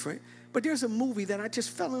any different. But there's a movie that I just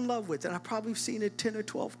fell in love with, and I've probably seen it 10 or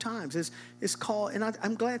 12 times. It's called, and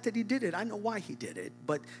I'm glad that he did it. I know why he did it,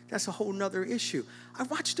 but that's a whole nother issue. I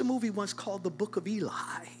watched a movie once called The Book of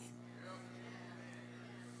Eli.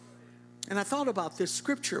 And I thought about this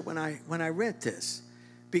scripture when I read this.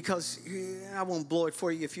 because I won't blow it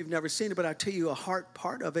for you if you've never seen it, but I'll tell you a heart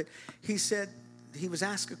part of it. He said, he was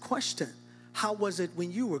asked a question. How was it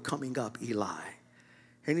when you were coming up, Eli?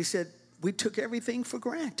 And he said, we took everything for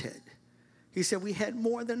granted. He said, we had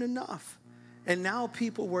more than enough. And now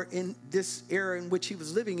people were in this era in which he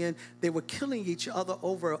was living in, they were killing each other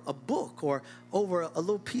over a book or over a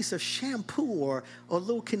little piece of shampoo or a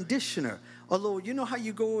little conditioner. Or a little, you know how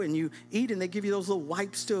you go and you eat and they give you those little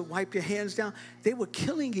wipes to wipe your hands down? They were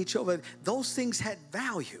killing each other. Those things had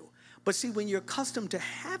value. But see, when you're accustomed to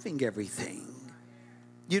having everything,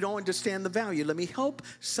 you don't understand the value. Let me help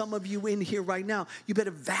some of you in here right now. You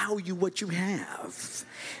better value what you have.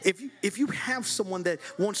 If you have someone that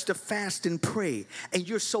wants to fast and pray, and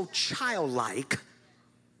you're so childlike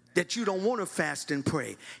that you don't want to fast and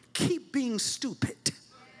pray, keep being stupid.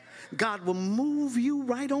 God will move you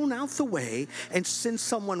right on out the way and send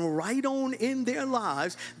someone right on in their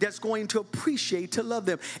lives that's going to appreciate, to love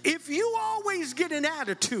them. If you always get an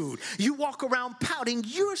attitude, you walk around pouting,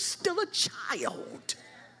 you're still a child.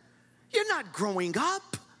 You're not growing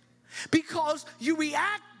up because you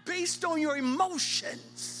react based on your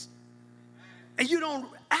emotions. And you don't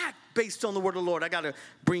act based on the word of the Lord. I got to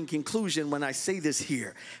bring conclusion when I say this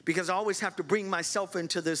here because I always have to bring myself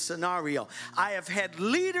into this scenario. I have had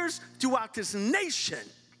leaders throughout this nation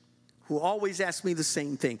who always ask me the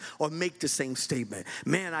same thing or make the same statement.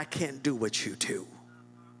 Man, I can't do what you do.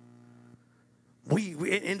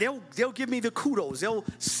 And they'll give me the kudos. They'll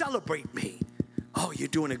celebrate me. Oh, you're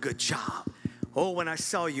doing a good job. Oh, when I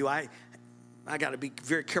saw you, I got to be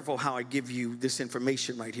very careful how I give you this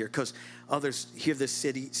information right here because others hear this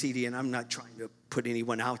CD, and I'm not trying to put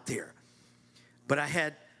anyone out there. But I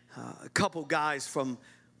had a couple guys from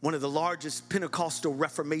one of the largest Pentecostal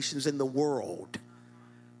reformations in the world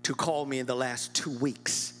to call me in the last 2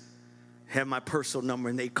 weeks. I have my personal number,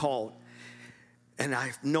 and they called. And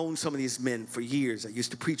I've known some of these men for years. I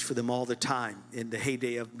used to preach for them all the time in the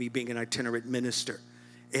heyday of me being an itinerant minister.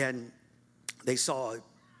 And they saw an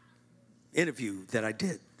interview that I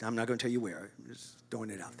did. I'm not going to tell you where. I'm just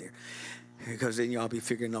throwing it out there. Because then y'all be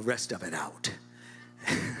figuring the rest of it out.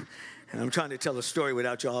 And I'm trying to tell a story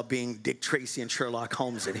without y'all being Dick Tracy and Sherlock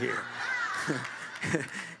Holmes in here.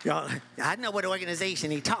 Y'all, I know what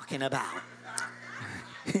organization he's talking about.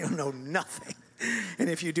 You don't know nothing. And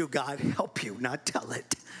if you do, God help you, not tell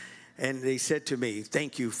it. And they said to me,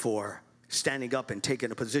 thank you for standing up and taking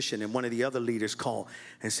a position. And one of the other leaders called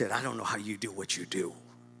and said, I don't know how you do what you do.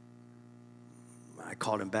 I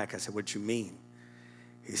called him back. I said, what you mean?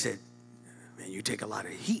 He said, man, you take a lot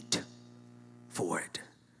of heat for it.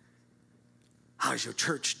 How's your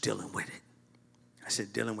church dealing with it? I said,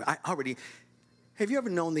 have you ever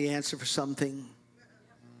known the answer for something,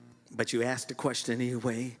 but you asked the question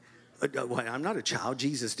anyway? Well, I'm not a child.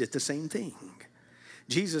 Jesus did the same thing.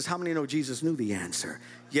 Jesus, how many know Jesus knew the answer?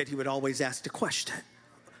 Yet he would always ask the question.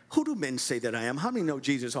 Who do men say that I am? How many know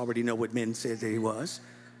Jesus already know what men said that he was?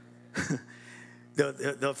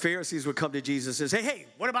 The Pharisees would come to Jesus and say, hey,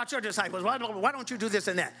 what about your disciples? Why don't you do this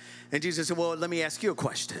and that? And Jesus said, well, let me ask you a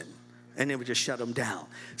question. And they would just shut them down.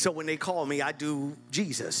 So when they call me, I do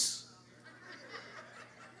Jesus.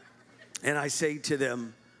 And I say to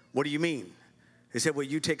them, what do you mean? They said, well,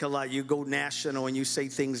 you take a lot, you go national and you say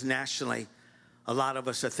things nationally. A lot of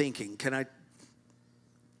us are thinking, can I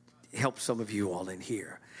help some of you all in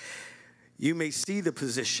here? You may see the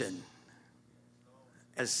position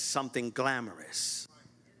as something glamorous.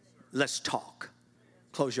 Let's talk.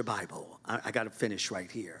 Close your Bible. I got to finish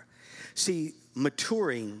right here. See,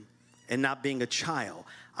 maturing and not being a child,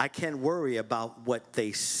 I can't worry about what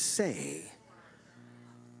they say.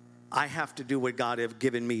 I have to do what God has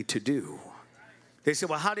given me to do. They said,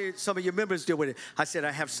 well, how did some of your members deal with it? I said,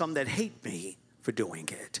 I have some that hate me for doing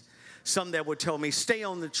it. Some that would tell me, stay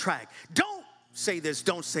on the track. Don't say this,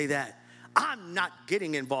 don't say that. I'm not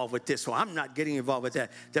getting involved with this, or I'm not getting involved with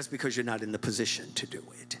that. That's because you're not in the position to do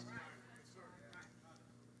it.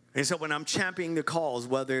 And so when I'm championing the cause,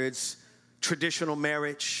 whether it's traditional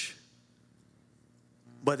marriage,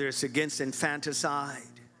 whether it's against infanticide,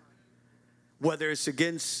 whether it's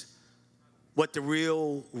against what the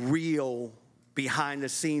real behind the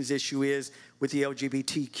scenes issue is with the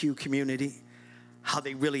LGBTQ community, how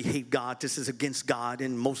they really hate God. This is against God,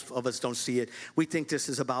 and most of us don't see it. We think this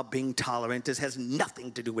is about being tolerant. This has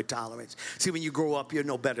nothing to do with tolerance. See, when you grow up, you're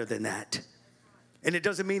no better than that. And it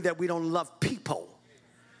doesn't mean that we don't love people.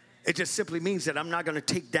 It just simply means that I'm not going to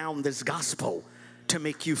take down this gospel to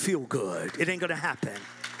make you feel good. It ain't going to happen.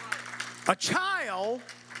 A child,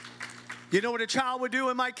 you know what a child would do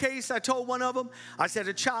in my case? I told one of them, I said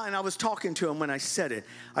a child, and I was talking to him when I said it.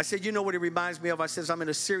 I said, you know what it reminds me of? I said, I'm in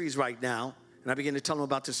a series right now. and I began to tell them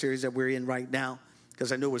about the series that we're in right now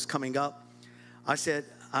because I knew it was coming up. I said,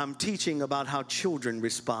 I'm teaching about how children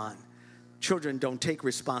respond. Children don't take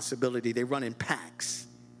responsibility. They run in packs.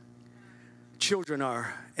 Children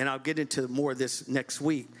are, and I'll get into more of this next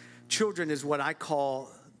week, children is what I call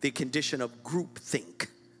the condition of groupthink.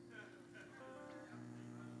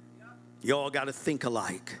 You all got to think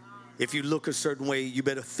alike. If you look a certain way, you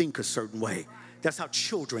better think a certain way. That's how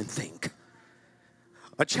children think.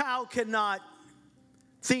 A child cannot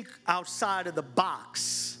think outside of the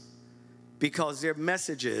box because their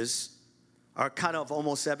messages are kind of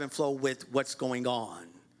almost ebb and flow with what's going on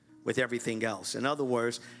with everything else. In other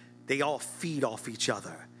words, they all feed off each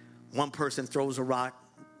other. One person throws a rock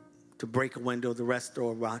to break a window, the rest throw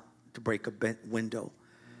a rock to break a window.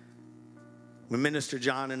 When Minister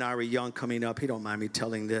John and I were young coming up, he don't mind me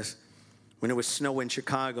telling this, when it was snow in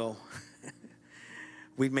Chicago,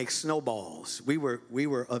 we'd make snowballs. We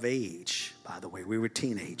were of age, by the way. We were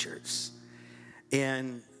teenagers.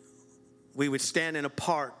 And we would stand in a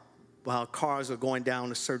park while cars were going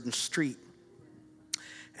down a certain street.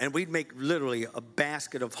 And we'd make literally a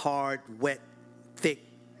basket of hard, wet, thick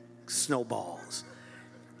snowballs.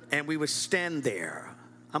 And we would stand there.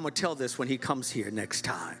 I'm going to tell this when he comes here next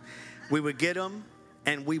time. We would get them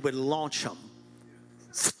and we would launch them.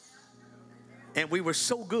 And we were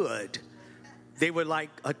so good, they were like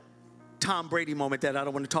a Tom Brady moment that I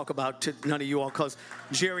don't want to talk about to none of you all because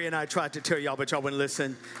Jerry and I tried to tell y'all, but y'all wouldn't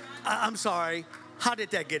listen. I'm sorry. How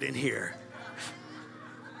did that get in here?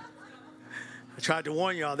 I tried to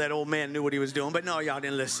warn y'all that old man knew what he was doing, but no, y'all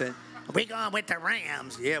didn't listen. We going with the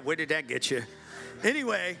Rams. Yeah, where did that get you?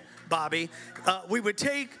 Anyway, Bobby, we would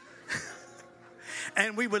take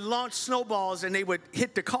and we would launch snowballs and they would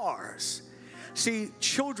hit the cars. See,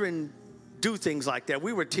 children do things like that.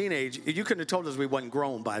 We were teenage. You couldn't have told us we wasn't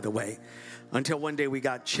grown, by the way, until one day we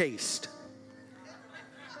got chased.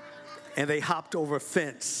 And they hopped over a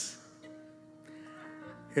fence.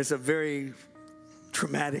 It's a very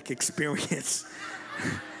traumatic experience.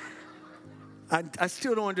 I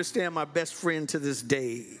still don't understand my best friend to this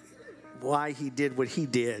day, why he did what he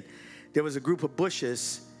did. There was a group of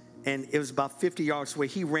bushes, and it was about 50 yards away.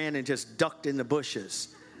 He ran and just ducked in the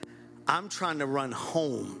bushes. I'm trying to run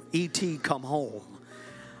home. E.T. come home.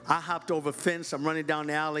 I hopped over a fence. I'm running down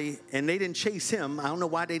the alley, and they didn't chase him. I don't know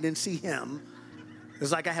why they didn't see him. It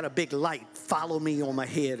was like I had a big light follow me on my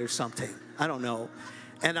head or something. I don't know.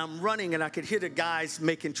 And I'm running, and I could hear the guys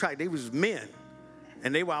making track. They was men,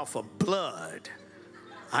 and they were out for blood.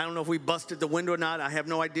 I don't know if we busted the window or not. I have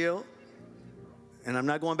no idea. And I'm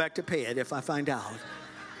not going back to pay it if I find out.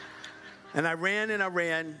 And I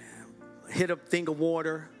ran, hit a thing of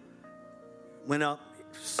water, went up,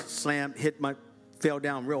 slammed, fell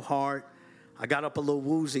down real hard. I got up a little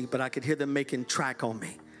woozy, but I could hear them making track on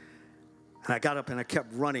me. And I got up and I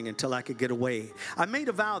kept running until I could get away. I made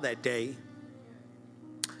a vow that day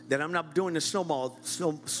that I'm not doing the snowball,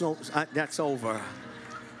 that's over.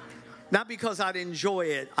 Not because I'd enjoy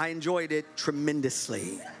it. I enjoyed it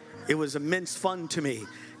tremendously. It was immense fun to me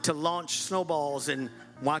to launch snowballs and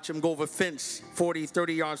watch them go over a fence 40,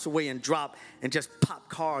 30 yards away and drop and just pop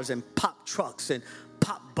cars and pop trucks and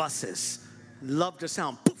pop buses. Loved the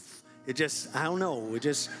sound. Poof. It just, I don't know, it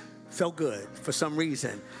just felt good for some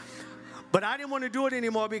reason. But I didn't want to do it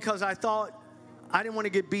anymore because I thought I didn't want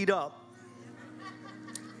to get beat up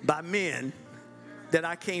by men that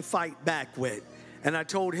I can't fight back with. And I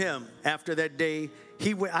told him after that day,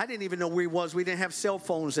 I didn't even know where he was. We didn't have cell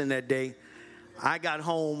phones in that day. I got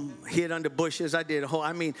home, hid under bushes. I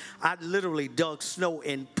literally dug snow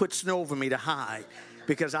and put snow over me to hide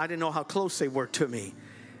because I didn't know how close they were to me.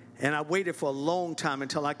 And I waited for a long time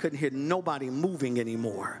until I couldn't hear nobody moving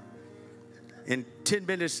anymore. In 10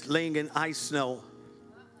 minutes laying in ice snow,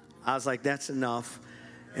 I was like, that's enough.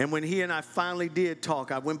 And when he and I finally did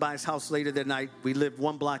talk, I went by his house later that night. We lived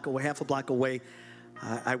one block away, half a block away.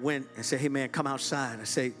 I went and said, hey, man, come outside. I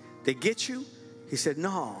said, they get you? He said,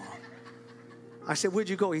 no. I said, where'd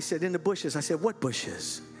you go? He said, in the bushes. I said, what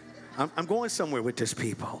bushes? I'm going somewhere with this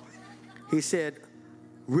people. He said,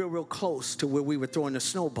 real close to where we were throwing the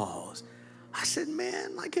snowballs. I said,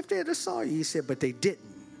 man, like if they had saw you. He said, but they didn't.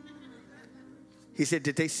 He said,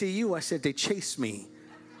 did they see you? I said, they chased me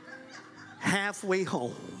halfway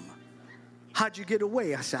home. How'd you get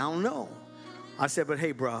away? I said, I don't know. I said, but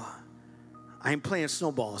hey, bro, I ain't playing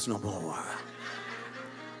snowballs no more.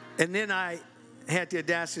 And then I had the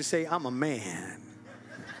audacity to say, I'm a man.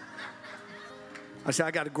 I said,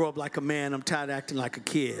 I got to grow up like a man. I'm tired of acting like a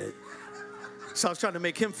kid. So I was trying to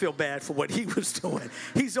make him feel bad for what he was doing.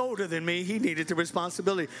 He's older than me. He needed the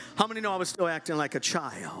responsibility. How many know I was still acting like a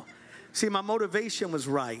child? See, my motivation was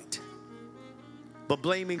right. but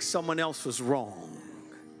blaming someone else was wrong.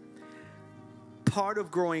 Part of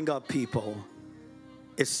growing up, people,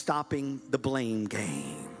 is stopping the blame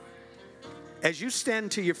game. As you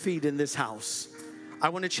stand to your feet in this house, I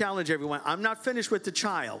want to challenge everyone. I'm not finished with the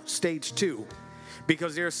child, stage 2,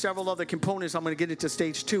 because there are several other components. I'm going to get into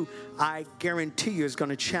stage 2. I guarantee you it's going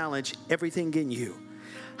to challenge everything in you.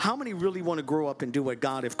 How many really want to grow up and do what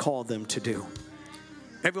God has called them to do?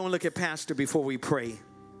 Everyone look at Pastor before we pray.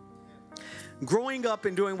 Growing up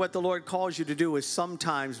and doing what the Lord calls you to do is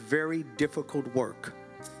sometimes very difficult work.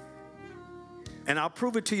 And I'll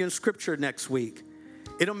prove it to you in Scripture next week.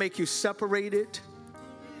 It'll make you separated.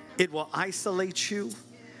 It will isolate you.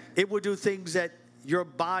 It will do things that your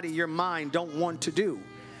body, your mind don't want to do.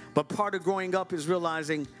 But part of growing up is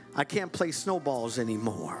realizing I can't play snowballs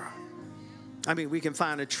anymore. I mean, we can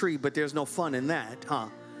find a tree, but there's no fun in that, huh?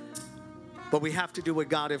 But we have to do what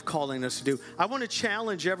God is calling us to do. I want to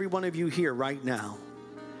challenge every one of you here right now.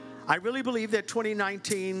 I really believe that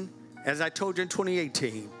 2019, as I told you in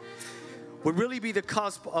 2018, would really be the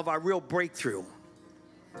cusp of our real breakthrough.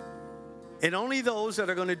 And only those that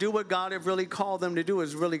are going to do what God has really called them to do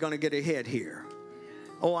is really going to get ahead here.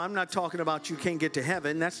 Oh, I'm not talking about you can't get to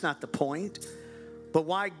heaven. That's not the point. But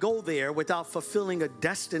why go there without fulfilling a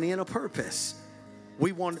destiny and a purpose?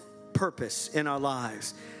 We want purpose in our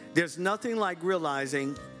lives. There's nothing like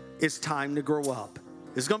realizing it's time to grow up.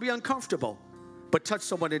 It's going to be uncomfortable, but touch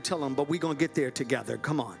someone and tell them, but we're going to get there together.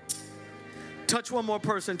 Come on. Touch one more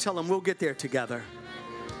person, tell them we'll get there together.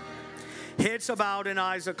 Heads are bowed and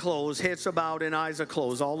eyes are closed. Heads are bowed and eyes are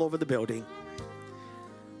closed all over the building.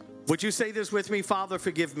 Would you say this with me? Father,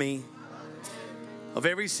 forgive me of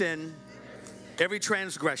every sin, every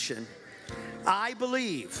transgression. I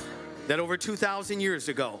believe that over 2,000 years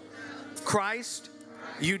ago, Christ,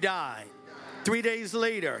 you died. 3 days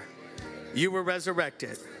later, you were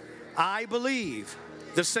resurrected. I believe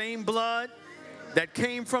the same blood that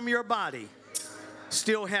came from your body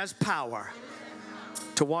still has power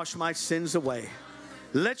to wash my sins away.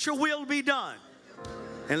 Let your will be done,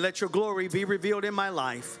 and let your glory be revealed in my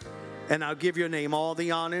life. And I'll give your name all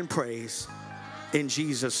the honor and praise in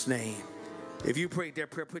Jesus' name. If you prayed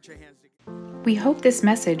that prayer, put your hands together. We hope this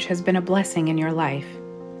message has been a blessing in your life.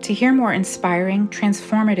 To hear more inspiring,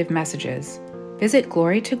 transformative messages, visit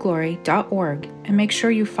glorytoglory.org and make sure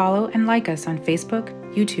you follow and like us on Facebook,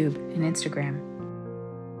 YouTube, and Instagram.